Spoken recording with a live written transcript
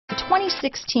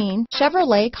2016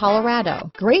 Chevrolet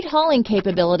Colorado. Great hauling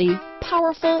capability,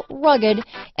 powerful, rugged,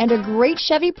 and a great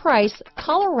Chevy price,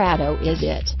 Colorado is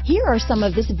it. Here are some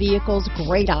of this vehicle's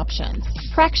great options: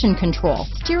 traction control,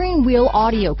 steering wheel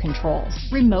audio controls,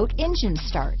 remote engine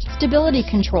start, stability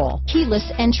control, keyless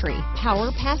entry,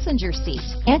 power passenger seat,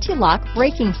 anti-lock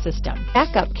braking system,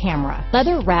 backup camera,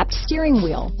 leather-wrapped steering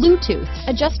wheel, Bluetooth,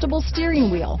 adjustable steering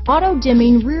wheel,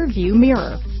 auto-dimming rear view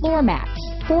mirror, floor mats,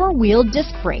 four-wheel disc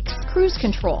brakes, cruise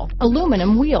control,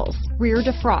 aluminum wheels, rear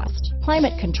defrost,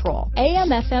 climate control,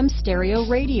 AM/FM stereo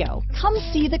radio. Come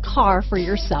see the car for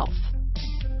yourself.